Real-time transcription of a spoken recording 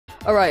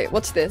Alright,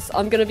 what's this?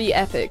 I'm gonna be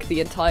epic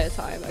the entire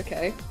time,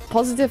 okay?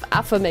 Positive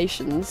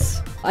affirmations.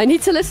 I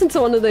need to listen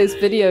to one of those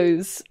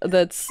videos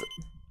that's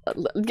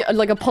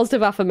like a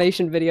positive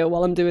affirmation video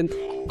while I'm doing.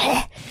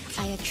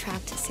 I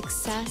attract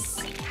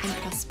success and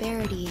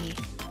prosperity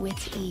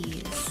with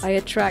ease. I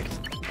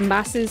attract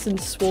masses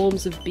and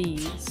swarms of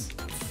bees.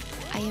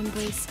 I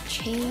embrace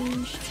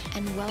change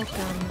and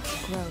welcome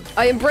growth.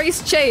 I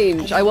embrace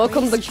change. I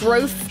welcome the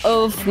growth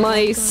of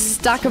my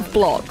stack of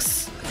blocks.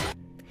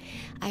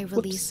 I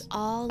release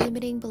all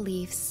limiting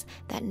beliefs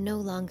that no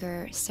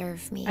longer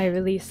serve me. I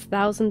release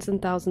thousands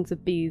and thousands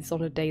of bees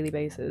on a daily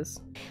basis.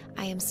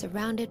 I am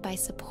surrounded by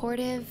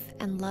supportive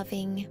and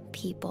loving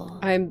people.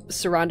 I am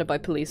surrounded by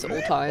police at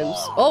all times.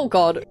 Oh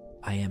god.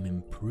 I am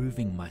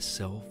improving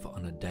myself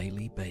on a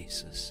daily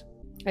basis.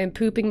 I am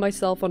pooping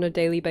myself on a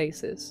daily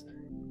basis.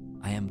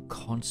 I am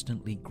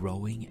constantly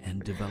growing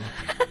and developing.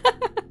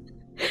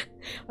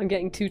 I'm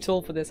getting too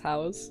tall for this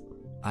house.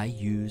 I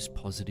use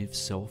positive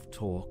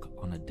self-talk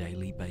on a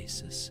daily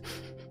basis.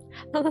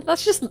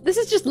 This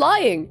is just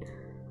lying.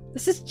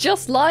 This is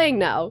just lying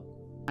now.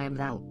 I am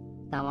thou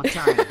art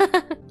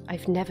I.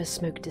 I've never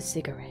smoked a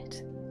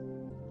cigarette.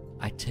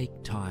 I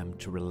take time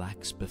to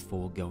relax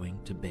before going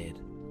to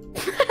bed.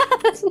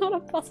 That's not a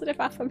positive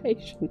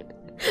affirmation.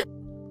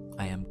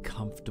 I am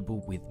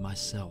comfortable with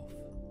myself.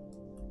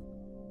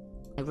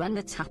 I run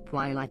the tap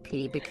while I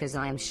pee because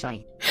I am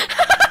shy.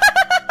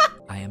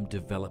 I am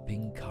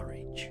developing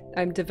courage.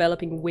 I'm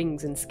developing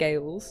wings and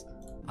scales.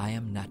 I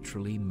am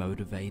naturally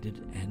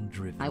motivated and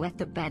driven. I wet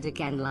the bed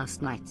again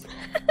last night.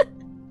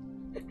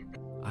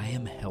 I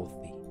am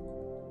healthy.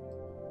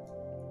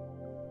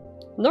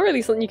 Not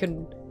really something you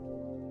can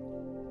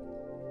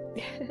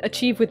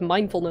achieve with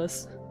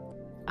mindfulness.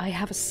 I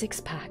have a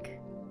six-pack.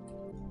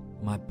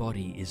 My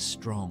body is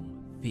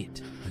strong,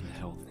 fit, and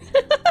healthy.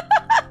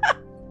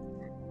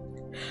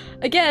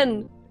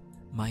 Again.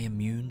 My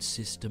immune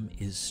system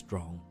is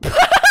strong.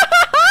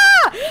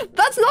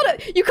 That's not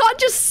it. You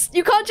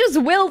can't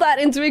just will that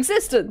into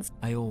existence.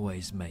 I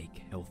always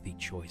make healthy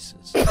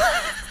choices.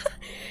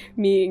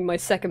 Me eating my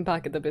second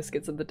pack of the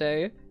biscuits of the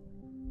day.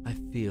 I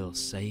feel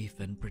safe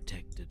and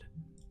protected.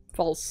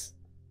 False.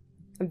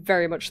 I'm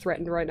very much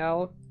threatened right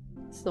now.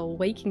 It's a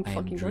waking I am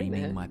fucking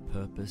dreaming nightmare. my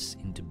purpose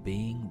into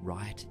being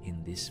right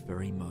in this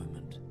very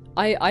moment.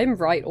 I'm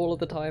right all of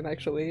the time,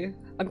 actually.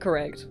 I'm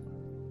correct.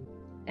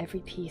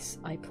 Every piece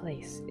I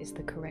place is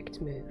the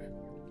correct move.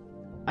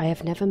 I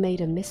have never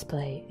made a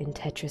misplay in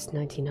Tetris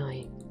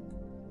 99.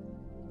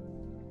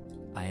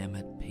 I am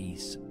at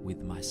peace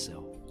with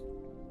myself.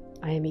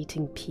 I am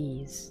eating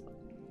peas.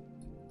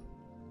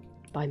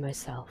 By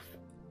myself.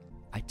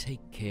 I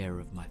take care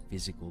of my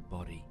physical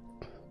body.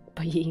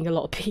 By eating a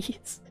lot of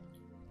peas.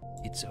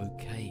 It's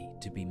okay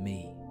to be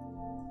me.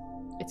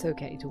 It's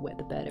okay to wet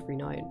the bed every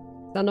night.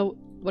 Is that not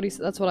what he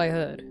said? That's what I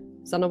heard.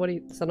 Is that not what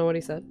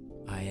he said?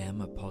 I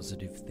am a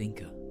positive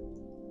thinker.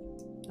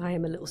 I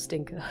am a little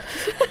stinker.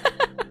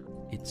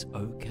 It's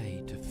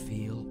okay to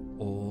feel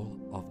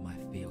all of my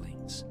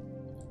feelings.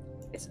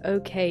 It's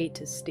okay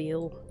to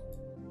steal.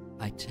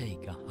 I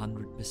take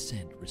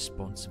 100%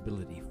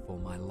 responsibility for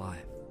my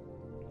life.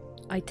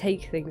 I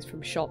take things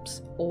from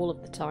shops all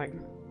of the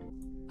time.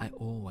 I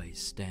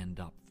always stand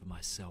up for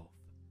myself.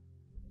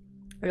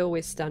 I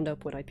always stand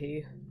up when I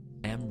pee.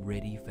 I am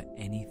ready for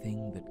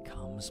anything that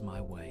comes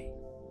my way.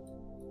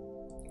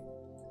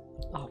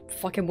 Oh,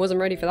 fucking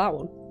wasn't ready for that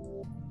one.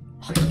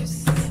 Oh,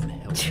 yes. I am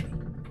healthy.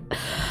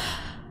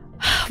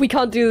 We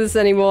can't do this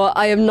anymore.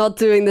 I am not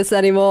doing this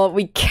anymore.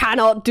 We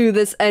cannot do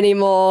this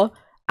anymore.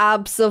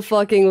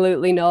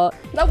 Abso-fucking-lutely not.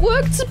 That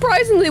worked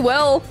surprisingly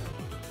well.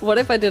 What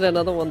if I did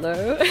another one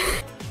though?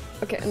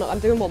 Okay, no, I'm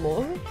doing one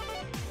more.